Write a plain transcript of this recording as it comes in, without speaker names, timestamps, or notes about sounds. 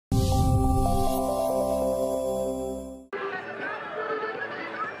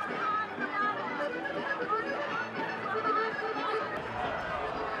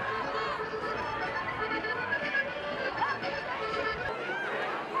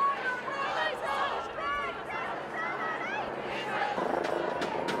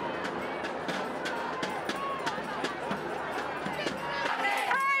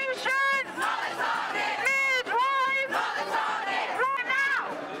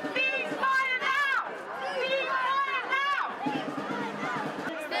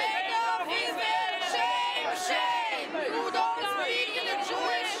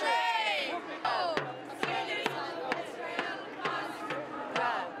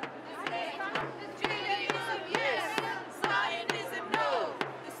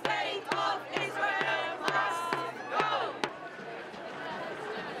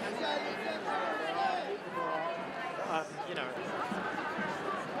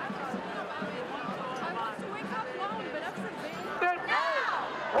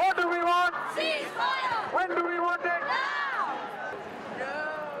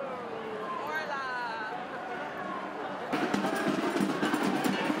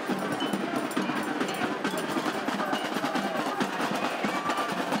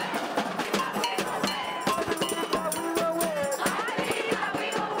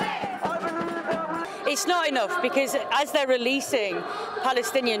it's not enough, because as they're releasing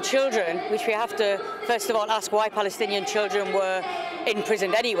Palestinian children, which we have to first of all ask why Palestinian children were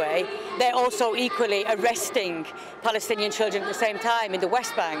imprisoned anyway, they're also equally arresting Palestinian children at the same time in the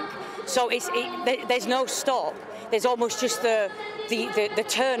West Bank. So there's no stop. There's almost just the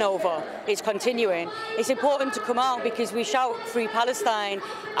turnover is continuing. It's important to come out because we shout Free Palestine,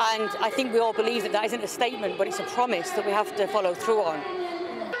 and I think we all believe that that isn't a statement, but it's a promise that we have to follow through on.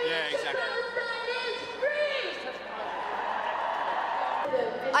 Yeah, exactly.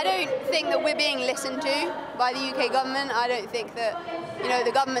 I don't think that we're being listened to by the UK government. I don't think that,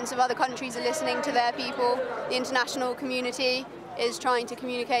 the governments of other countries are listening to their people. The international community is trying to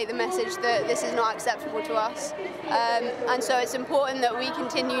communicate the message that this is not acceptable to us. And so it's important that we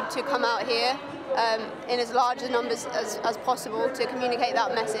continue to come out here in as large numbers as possible to communicate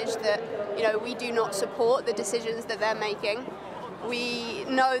that message that, we do not support the decisions that they're making. We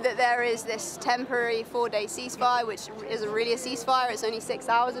know that there is this temporary 4-day ceasefire, which isn't really a ceasefire. It's only 6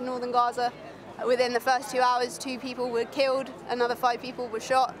 hours in northern Gaza. Within the first 2 hours, 2 people were killed, another 5 people were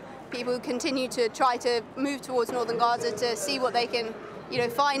shot. People continue to try to move towards northern Gaza to see what they can,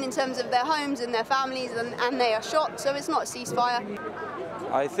 find in terms of their homes and their families, and they are shot. So it's not a ceasefire.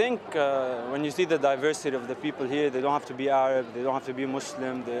 I think when you see the diversity of the people here, they don't have to be Arab, they don't have to be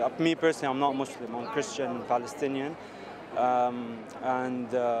Muslim. Me personally, I'm not Muslim, I'm Christian and Palestinian. I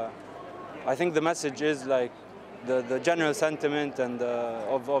think the message is like the general sentiment and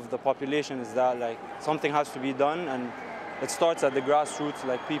of the population is that like something has to be done, and it starts at the grassroots,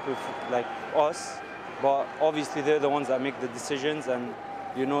 like people like us, but obviously they're the ones that make the decisions, and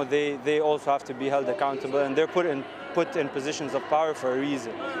they also have to be held accountable, and they're put in positions of power for a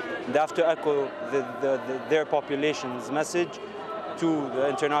reason. They have to echo their population's message to the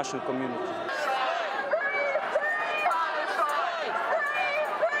international community.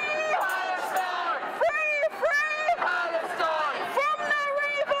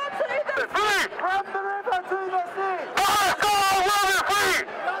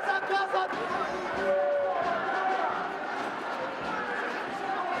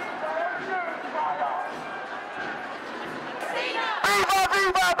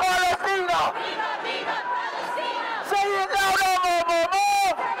 Viva Palestina! Viva, viva Palestina! Say it louder, more!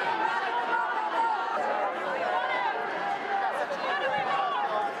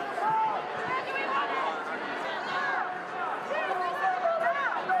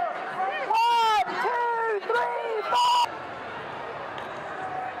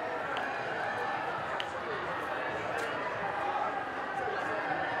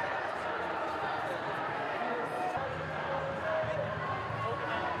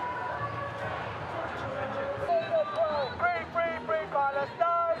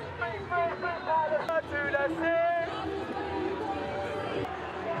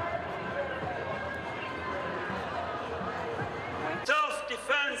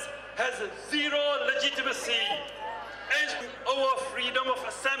 Self-defense has zero legitimacy, and our freedom of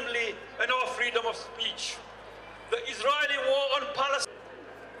assembly and our freedom of speech. The Israeli war on Palestine,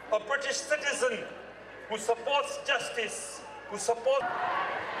 a British citizen who supports justice, who supports...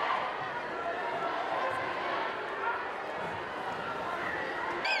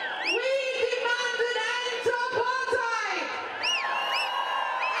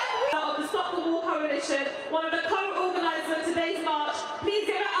 Stop the War Coalition, one of the co-organisers of today's march. Please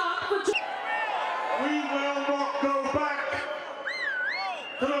give it up for... We will not go back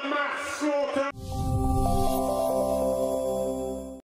to the mass slaughter.